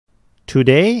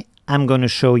Today I'm going to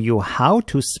show you how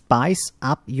to spice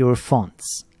up your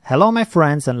fonts. Hello my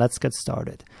friends, and let's get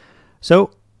started.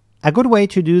 So a good way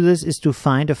to do this is to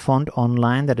find a font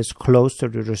online that is close to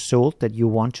the result that you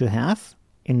want to have.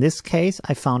 In this case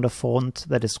I found a font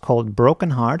that is called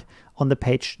Broken Heart on the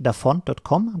page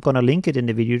dafont.com. I'm going to link it in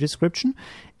the video description.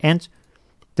 And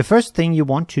the first thing you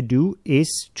want to do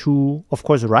is to, of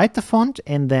course, write the font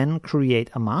and then create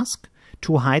a mask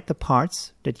to hide the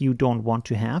parts that you don't want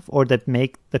to have or that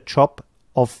make the job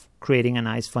of creating a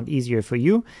nice font easier for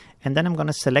you. And then I'm going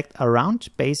to select a round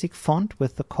basic font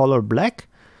with the color black.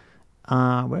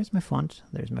 Where's my font?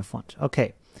 There's my font.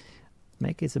 Okay,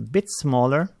 make it a bit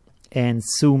smaller and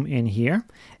zoom in here.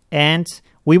 And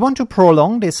we want to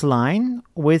prolong this line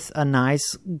with a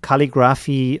nice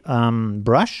calligraphy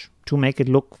brush to make it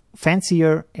look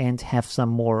fancier and have some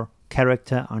more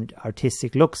character and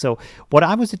artistic look. So what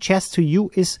I would suggest to you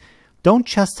is don't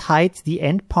just hide the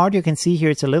end part. You can see here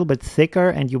it's a little bit thicker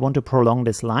and you want to prolong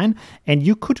this line. And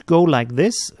you could go like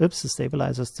this. Oops, the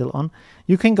stabilizer is still on.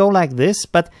 You can go like this,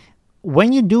 but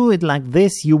when you do it like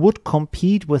this, you would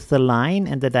compete with the line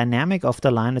and the dynamic of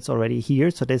the line that's already here.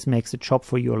 So this makes the job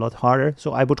for you a lot harder.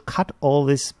 So I would cut all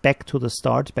this back to the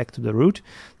start, back to the root.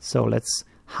 So let's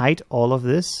hide all of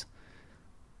this.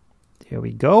 There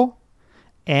we go.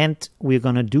 And we're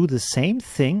going to do the same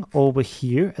thing over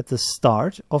here at the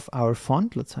start of our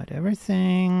font. Let's hide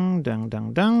everything. Dung,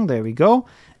 dung, dung. There we go.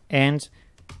 And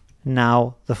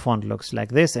now the font looks like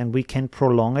this, and we can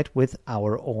prolong it with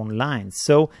our own lines.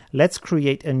 So let's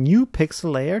create a new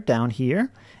pixel layer down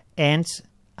here. And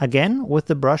again, with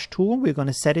the brush tool, we're going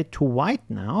to set it to white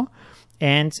now.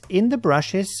 And in the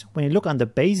brushes, when you look on the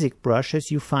basic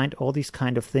brushes, you find all these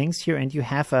kind of things here, and you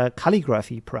have a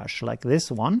calligraphy brush like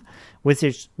this one,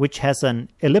 which has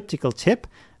an elliptical tip,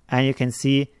 and you can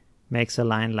see makes a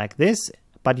line like this.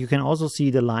 But you can also see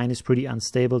the line is pretty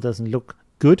unstable, doesn't look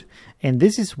good. And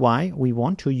this is why we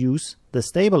want to use the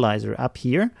stabilizer up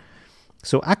here.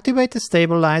 So activate the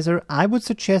stabilizer. I would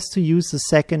suggest to use the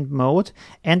second mode,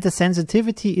 and the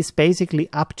sensitivity is basically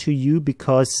up to you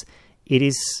because it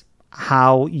is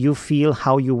how you feel,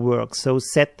 how you work. So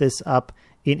set this up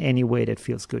in any way that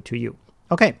feels good to you.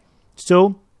 Okay,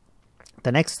 so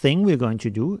the next thing we're going to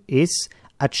do is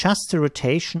adjust the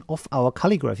rotation of our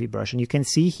calligraphy brush. And you can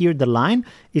see here the line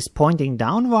is pointing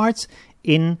downwards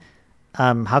in,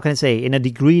 how can I say, in a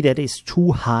degree that is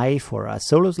too high for us.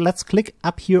 So let's click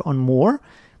up here on more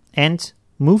and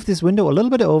move this window a little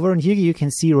bit over. And here you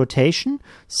can see rotation.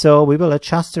 So we will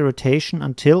adjust the rotation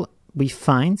until we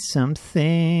find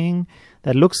something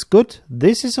that looks good.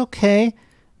 This is okay.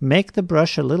 Make the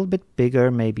brush a little bit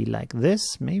bigger, maybe like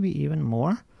this, maybe even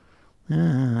more.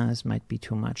 This might be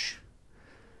too much.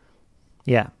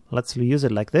 Yeah, let's use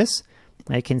it like this.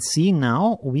 I can see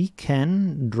now we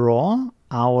can draw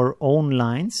our own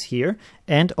lines here.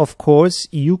 And of course,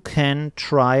 you can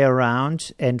try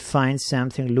around and find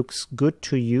something that looks good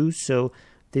to you. So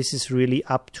this is really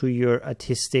up to your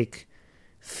artistic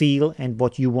feel and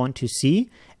what you want to see.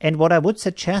 And what I would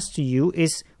suggest to you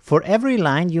is for every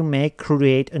line you make,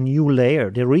 create a new layer.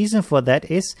 The reason for that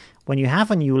is when you have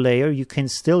a new layer, you can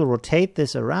still rotate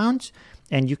this around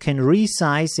and you can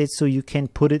resize it so you can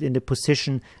put it in the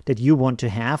position that you want to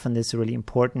have. And this is really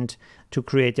important to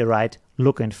create the right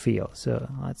look and feel. So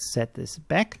let's set this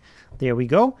back. There we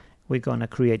go. We're going to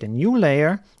create a new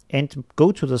layer and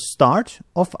go to the start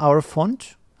of our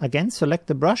font. Again, select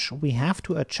the brush. We have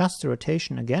to adjust the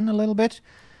rotation again a little bit.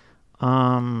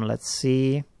 Let's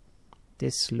see.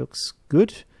 This looks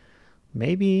good.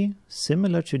 Maybe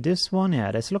similar to this one.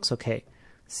 Yeah, this looks okay.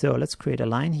 So let's create a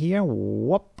line here.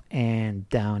 Whoop, and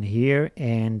down here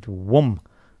and whoom.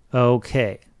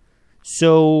 Okay.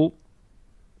 So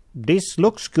this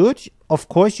looks good. Of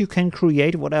course, you can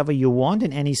create whatever you want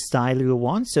in any style you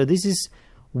want. So this is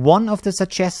one of the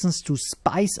suggestions to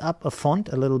spice up a font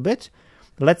a little bit.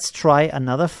 Let's try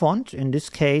another font. In this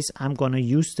case, I'm going to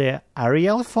use the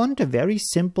Arial font, a very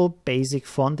simple, basic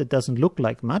font that doesn't look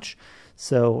like much.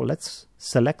 So let's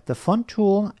select the font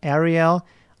tool, Arial.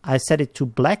 I set it to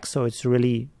black, so it's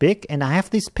really big. And I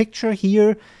have this picture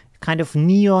here, kind of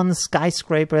neon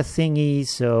skyscraper thingy.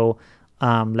 So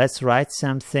let's write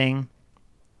something.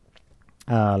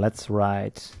 Let's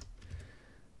write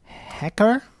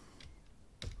hacker.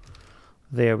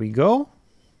 There we go.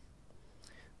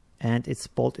 And it's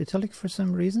bold italic for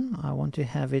some reason. I want to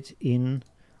have it in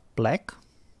black.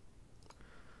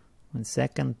 1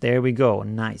 second. There we go.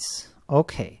 Nice.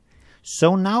 Okay.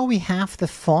 So now we have the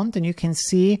font and you can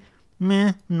see,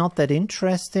 meh, not that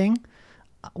interesting.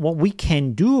 What we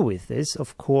can do with this,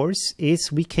 of course,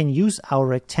 is we can use our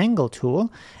rectangle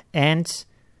tool and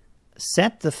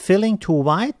set the filling to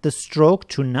white, the stroke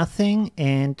to nothing,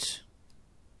 and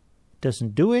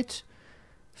doesn't do it.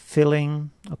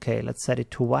 Filling, okay, let's set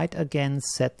it to white again,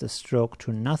 set the stroke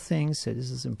to nothing, so this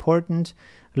is important.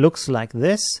 Looks like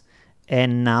this.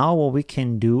 And now what we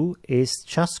can do is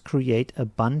just create a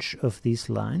bunch of these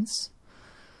lines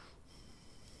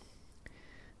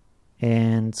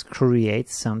and create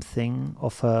something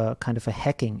of a kind of a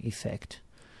hacking effect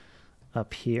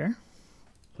up here.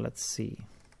 Let's see.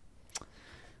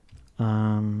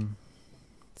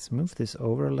 Let's move this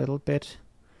over a little bit,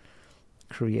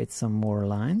 create some more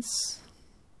lines.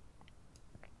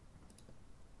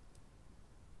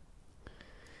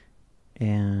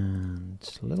 And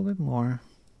a little bit more.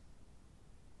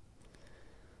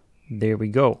 There we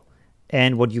go.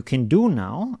 And what you can do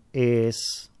now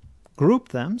is group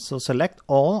them. So select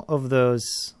all of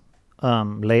those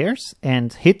layers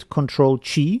and hit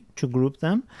Ctrl-G to group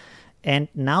them. And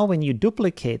now when you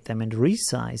duplicate them and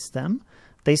resize them,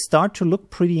 they start to look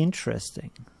pretty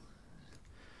interesting.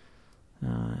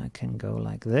 I can go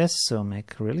like this, so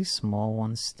make really small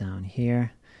ones down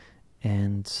here.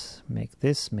 And make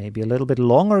this maybe a little bit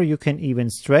longer. You can even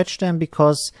stretch them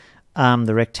because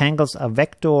the rectangles are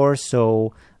vector,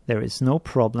 so there is no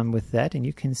problem with that. And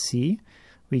you can see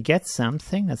we get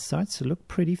something that starts to look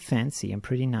pretty fancy and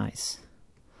pretty nice.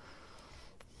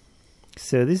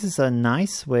 So this is a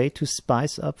nice way to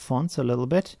spice up fonts a little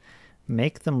bit,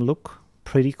 make them look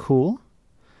pretty cool,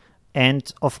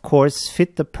 and of course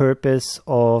fit the purpose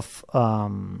of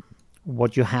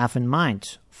what you have in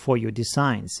mind for your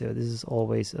design. So this is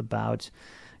always about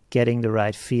getting the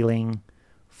right feeling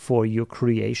for your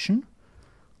creation.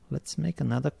 Let's make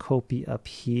another copy up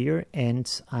here, and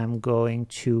I'm going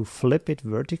to flip it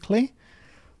vertically,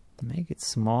 make it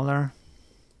smaller,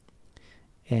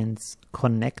 and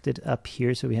connect it up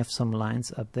here so we have some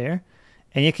lines up there.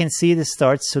 And you can see this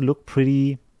starts to look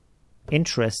pretty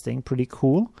interesting, pretty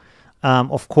cool.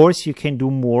 Of course, you can do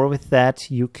more with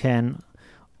that. You can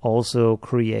also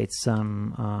create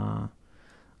some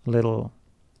little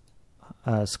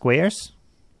squares.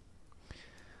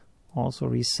 Also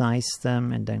resize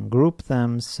them and then group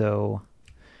them, so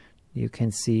you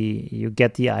can see, you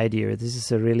get the idea. This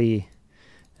is a really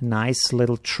nice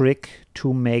little trick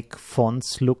to make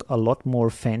fonts look a lot more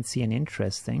fancy and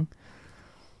interesting.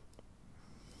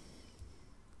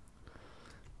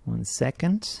 One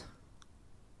second.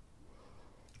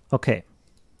 Okay,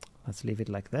 let's leave it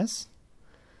like this.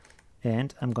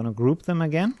 And I'm gonna group them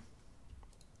again.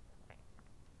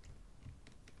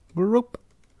 Group.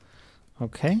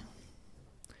 Okay.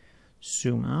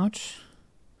 Zoom out.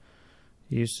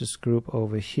 Use this group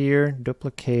over here,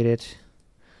 duplicate it,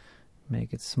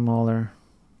 make it smaller,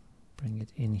 bring it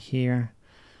in here,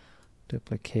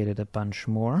 duplicate it a bunch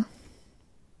more.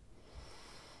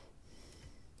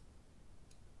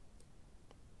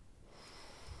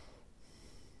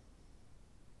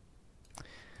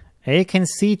 And you can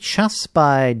see just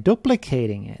by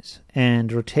duplicating it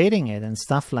and rotating it and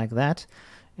stuff like that,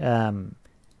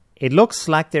 it looks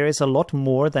like there is a lot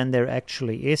more than there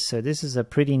actually is. So this is a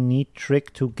pretty neat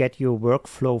trick to get your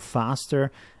workflow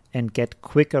faster and get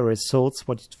quicker results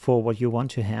for what you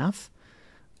want to have.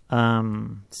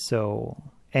 And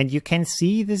you can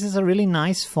see this is a really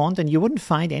nice font, and you wouldn't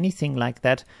find anything like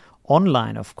that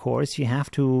online, of course. You have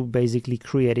to basically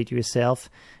create it yourself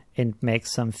and make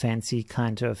some fancy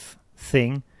kind of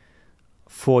thing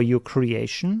for your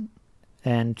creation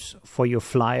and for your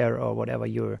flyer or whatever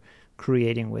you're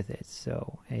creating with it.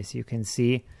 So as you can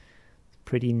see,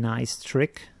 pretty nice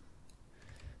trick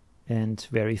and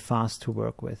very fast to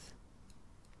work with.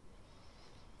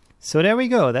 So there we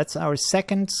go. That's our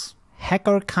second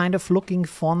hacker kind of looking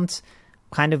font,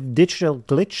 kind of digital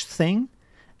glitch thing.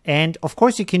 And of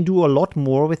course you can do a lot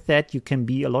more with that. You can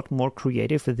be a lot more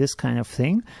creative with this kind of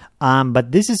thing.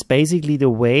 But this is basically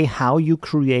the way how you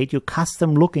create your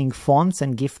custom looking fonts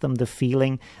and give them the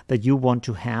feeling that you want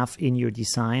to have in your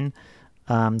design,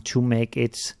 to make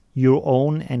it your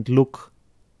own and look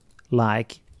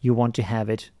like you want to have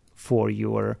it for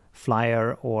your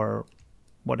flyer or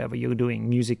whatever you're doing,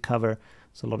 music cover.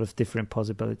 There's a lot of different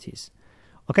possibilities.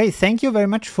 Okay, thank you very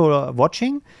much for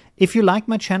watching. If you like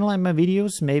my channel and my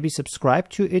videos, maybe subscribe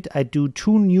to it. I do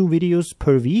 2 new videos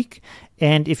per week.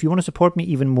 And if you want to support me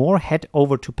even more, head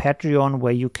over to Patreon,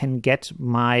 where you can get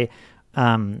my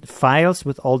files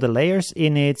with all the layers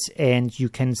in it, and you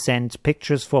can send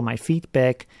pictures for my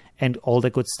feedback and all the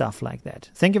good stuff like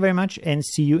that. Thank you very much, and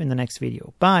see you in the next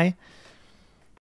video. Bye.